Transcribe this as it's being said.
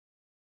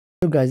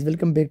Hello guys,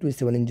 welcome back to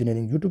Civil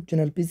Engineering YouTube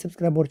channel. Please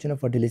subscribe our channel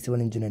for daily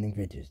civil engineering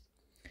videos.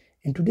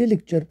 In today's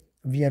lecture,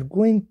 we are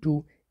going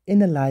to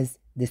analyze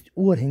this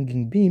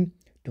overhanging beam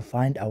to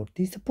find out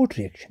the support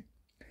reaction.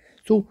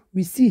 So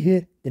we see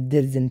here that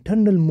there is an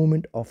internal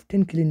moment of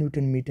 10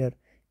 kilonewton meter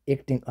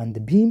acting on the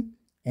beam,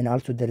 and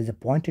also there is a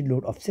pointed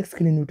load of 6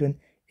 kilonewton,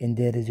 and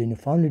there is a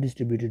uniformly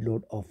distributed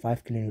load of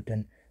 5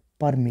 kilonewton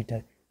per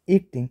meter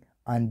acting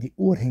on the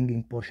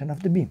overhanging portion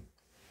of the beam.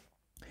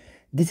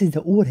 This is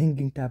the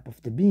overhanging type of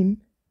the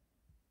beam,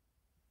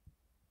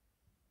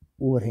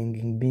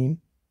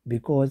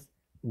 because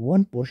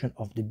one portion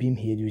of the beam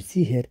here, you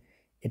see here,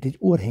 it is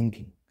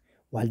overhanging,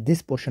 while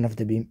this portion of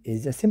the beam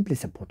is simply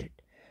supported.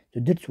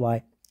 So that's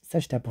why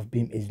such type of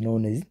beam is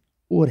known as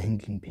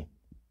overhanging beam.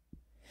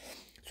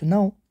 So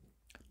now,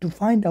 to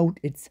find out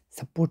its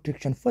support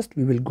reaction, first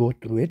we will go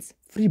through its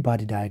free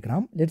body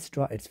diagram. Let's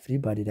draw its free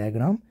body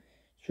diagram.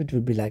 So it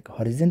will be like a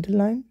horizontal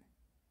line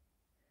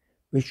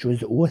which shows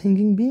the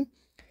overhanging beam,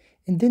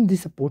 and then the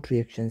support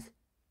reactions.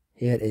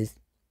 Here is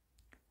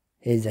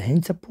a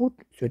hinge support,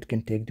 so it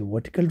can take the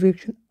vertical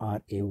reaction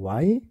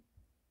RAY,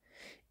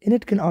 and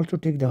it can also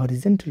take the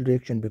horizontal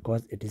reaction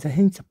because it is a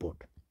hinge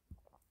support.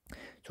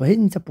 So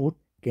hinge support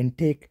can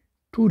take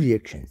two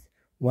reactions,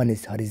 one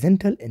is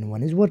horizontal and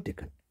one is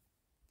vertical.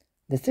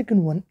 The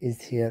second one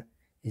is here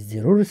is the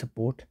rotor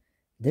support.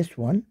 This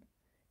one,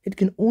 it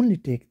can only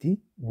take the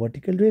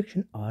vertical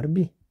reaction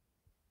RB.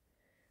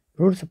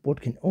 Rotor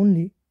support can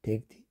only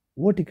take the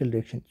vertical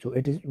reaction, so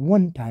it is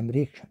one time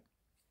reaction.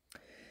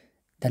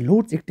 The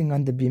loads acting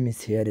on the beam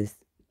is here is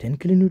 10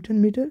 kilonewton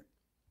meter,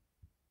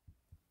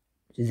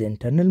 which is the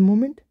internal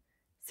moment.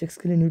 6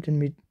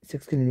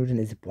 kilonewton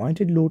is a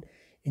pointed load,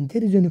 and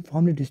there is a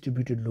uniformly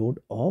distributed load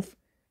of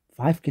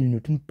 5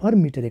 kilonewton per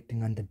meter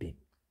acting on the beam.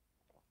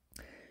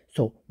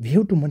 So we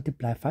have to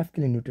multiply 5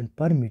 kilonewton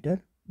per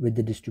meter with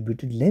the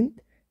distributed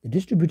length. The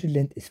distributed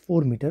length is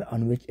 4 meter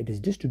on which it is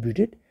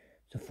distributed.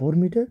 So 4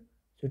 meter,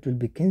 so it will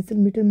be cancel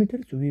meter.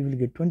 So we will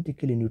get 20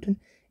 kilonewton.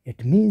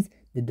 It means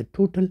that the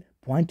total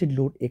pointed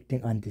load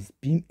acting on this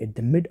beam at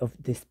the mid of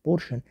this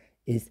portion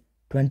is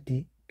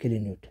 20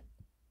 kilonewton.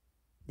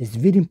 It is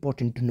very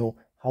important to know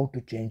how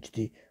to change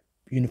the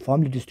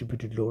uniformly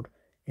distributed load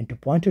into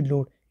pointed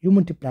load. You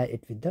multiply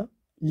it with the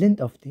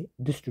length of the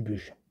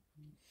distribution.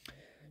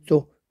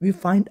 So we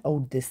find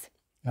out this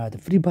the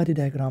free body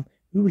diagram.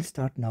 We will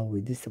start now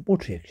with the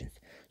support reactions.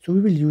 So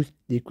we will use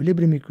the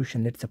equilibrium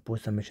equation. Let's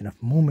suppose summation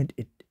of moment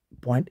at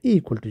point A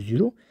equal to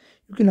 0.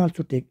 You can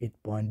also take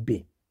it point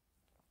B.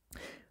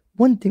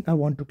 One thing I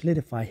want to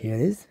clarify here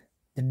is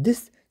that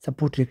this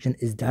support reaction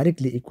is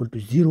directly equal to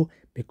 0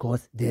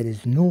 because there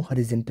is no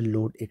horizontal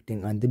load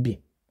acting on the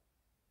beam.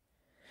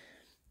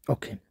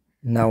 Okay,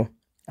 now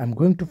I'm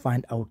going to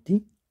find out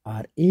the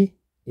RA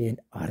and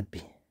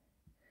RB.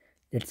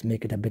 Let's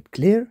make it a bit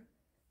clear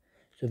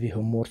so we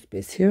have more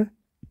space here.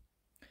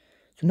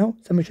 So now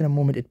summation of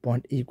moment at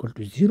point A equal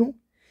to 0,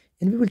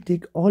 and we will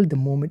take all the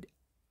moment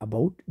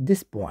about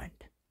this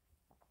point.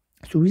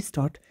 So we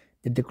start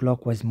that the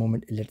clockwise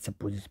moment, let's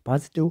suppose, is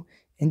positive,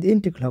 and the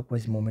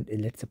anti-clockwise moment,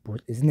 let's suppose,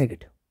 is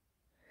negative.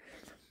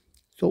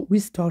 So we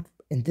start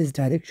in this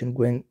direction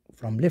going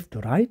from left to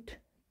right.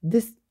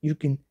 This you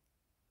can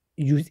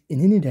use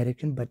in any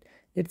direction, but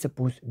let's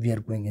suppose we are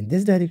going in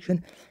this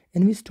direction,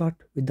 and we start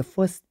with the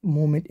first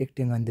moment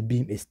acting on the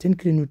beam is 10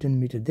 kilonewton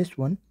meter, this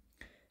one.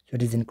 So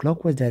it is in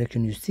clockwise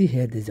direction. You see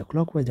here there is a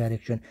clockwise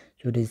direction,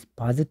 so it is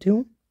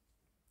positive,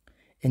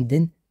 and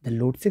then the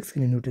load 6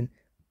 kilonewton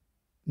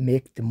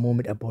make the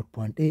moment about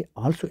point A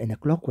also in a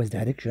clockwise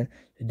direction.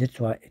 So that's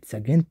why it's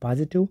again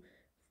positive.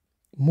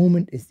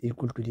 Moment is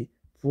equal to the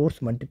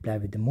force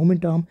multiplied with the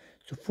moment arm.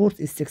 So force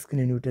is 6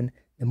 kilonewton.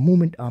 The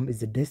moment arm is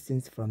the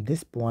distance from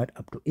this point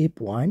up to A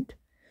point.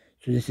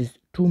 So this is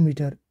 2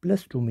 meter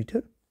plus 2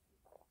 meter.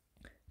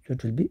 So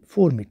it will be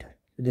 4 meter.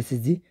 So this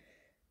is the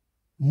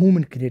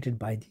moment created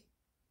by the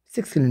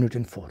 6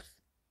 kilonewton force.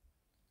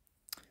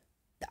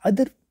 The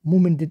other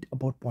moment that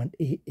about point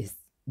A is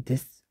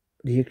this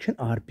reaction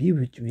RB,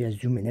 which we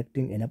assume in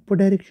acting in upward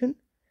direction,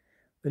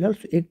 will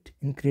also act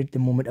and create the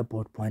moment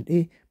about point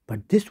A,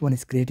 but this one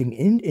is creating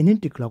in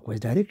anti-clockwise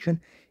direction,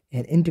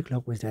 and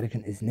anti-clockwise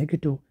direction is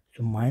negative,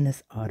 so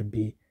minus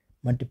RB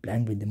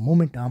multiplying with the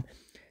moment arm.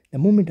 The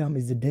moment arm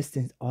is the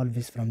distance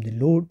always from the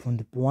load from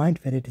the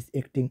point where it is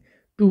acting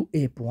to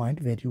a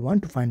point where you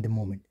want to find the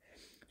moment.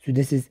 So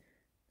this is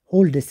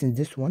whole distance,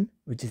 this one,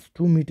 which is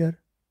 2 meter,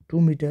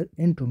 2 meter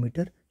and 2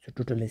 meter, so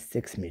total is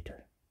 6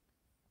 meter.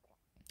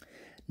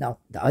 Now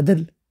the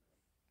other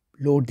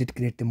load that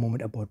creates the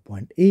moment about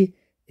point A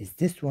is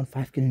this one,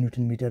 5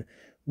 kilonewton meter,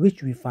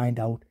 which we find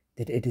out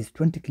that it is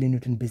 20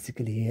 kilonewton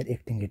basically here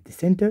acting at the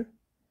center.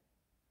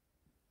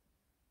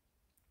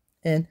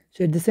 And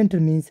so at the center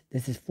means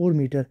this is 4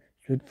 meter,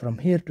 so from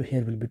here to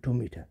here will be 2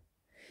 meter.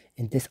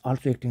 And this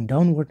also acting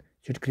downward,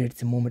 so it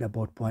creates a moment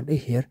about point A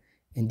here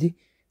in the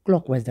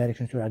clockwise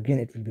direction. So again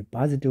it will be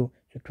positive,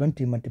 so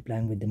 20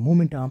 multiplying with the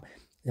moment arm.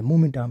 The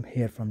moment arm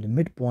here from the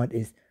midpoint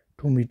is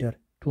 2 meter,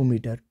 2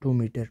 meter, 2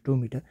 meter, 2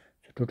 meter,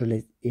 so total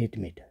is 8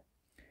 meter.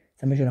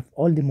 summation of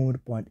all the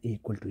movement point A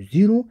equal to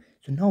 0.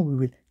 So now we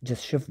will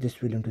just shift this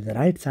value into the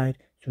right side.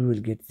 So we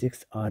will get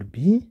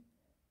 6RB,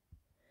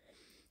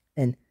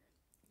 and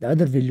the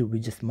other value we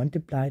just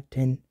multiply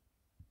 10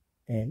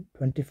 and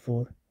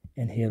 24,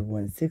 and here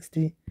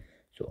 160.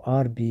 So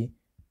RB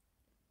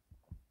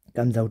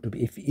comes out to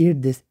be, if we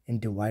add this and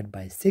divide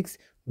by 6,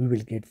 we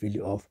will get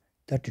value of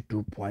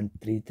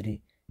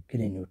 32.33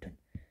 kilonewton.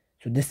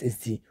 So this is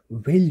the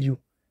value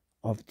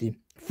of the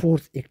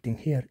force acting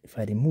here. If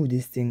I remove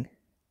this thing,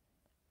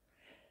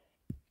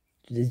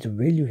 so this is the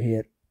value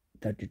here,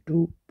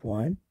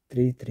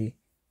 32.33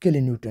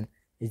 kilonewton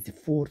is the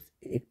force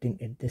acting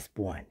at this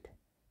point.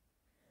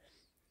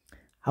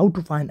 How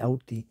to find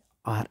out the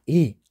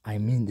RA, I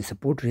mean the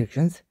support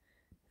reactions?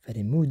 If I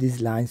remove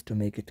these lines to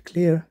make it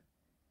clear,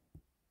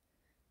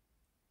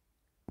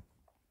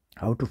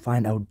 how to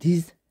find out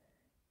these?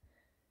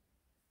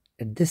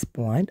 At this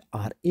point,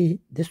 RA,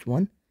 this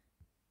one,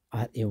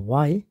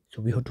 RAY,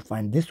 so we have to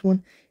find this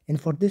one, and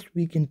for this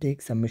we can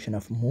take summation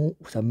of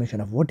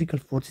vertical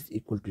forces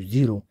equal to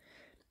 0.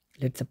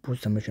 Let's suppose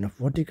summation of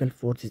vertical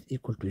force is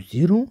equal to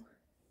 0.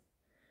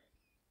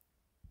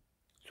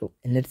 So,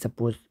 and let's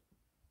suppose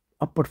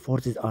upward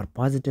forces are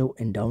positive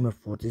and downward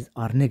forces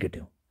are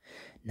negative.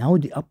 Now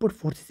the upward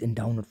forces and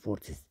downward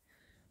forces,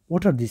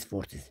 what are these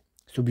forces?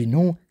 So we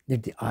know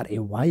that the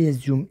RAY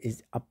assume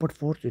is upward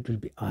force, it will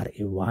be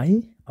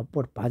RAY,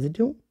 upward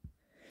positive.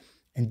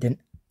 And then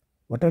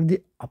what are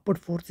the upward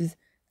forces?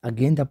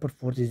 Again the upward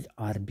force is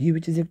RB,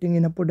 which is acting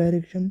in upward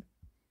direction.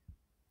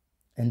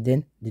 And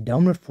then the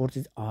downward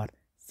forces are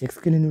 6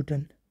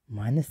 kilonewton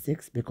minus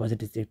 6 because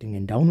it is acting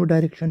in downward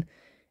direction.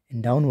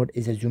 And downward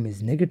is assumed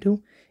is negative.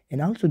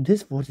 And also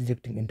this force is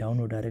acting in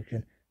downward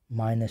direction,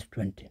 minus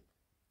 20,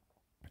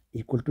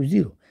 equal to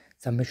 0.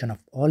 Summation of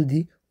all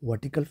the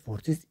vertical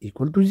forces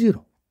equal to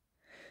 0.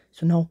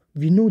 So now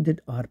we know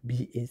that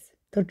RB is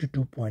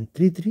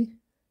 32.33.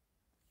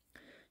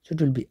 So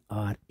it will be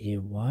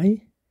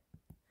RAY.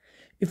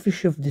 If we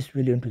shift this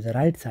value into the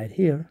right side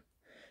here,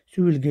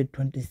 so we will get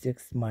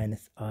 26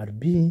 minus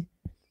RB,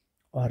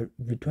 or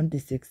with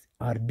 26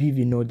 RB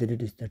we know that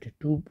it is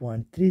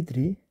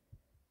 32.33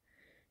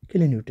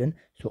 kilonewton.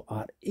 So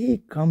RA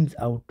comes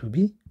out to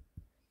be,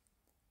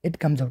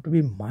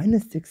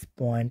 minus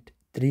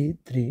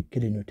 6.33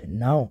 kilonewton.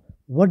 Now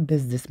what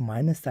does this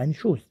minus sign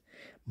shows?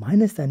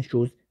 Minus sign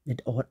shows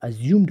that our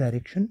assumed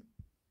direction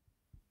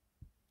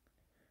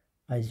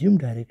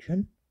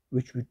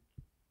which we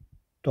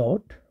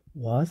thought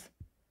was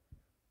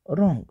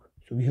wrong.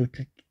 So we have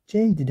to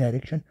change the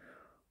direction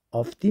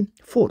of the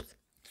force.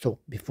 So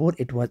before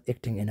it was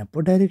acting in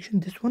upward direction,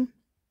 this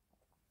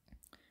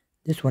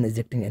one is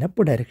acting in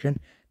upward direction.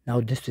 Now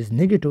this is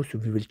negative, so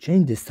we will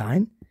change the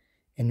sign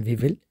and we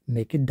will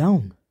make it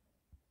down.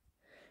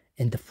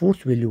 And the force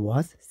value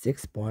was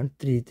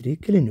 6.33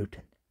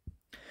 kilonewton.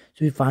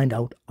 So we find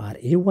out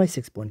RAY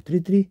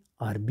 6.33,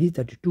 RB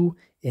 32,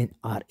 and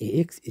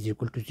RAX is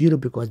equal to 0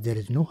 because there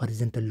is no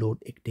horizontal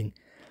load acting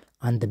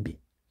on the beam.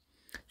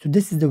 So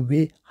this is the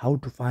way how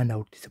to find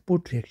out the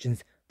support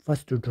reactions.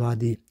 First to draw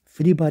the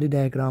free body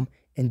diagram,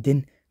 and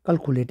then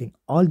calculating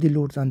all the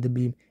loads on the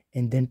beam,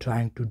 and then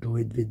trying to do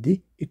it with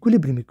the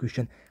equilibrium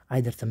equation,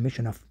 either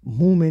summation of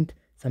movement,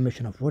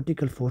 summation of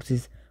vertical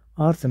forces,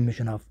 or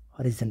summation of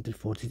horizontal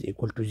forces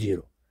equal to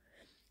 0.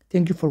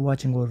 Thank you for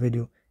watching our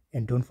video,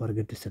 and don't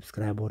forget to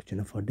subscribe our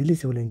channel for daily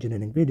civil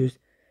engineering videos.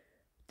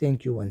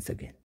 Thank you once again.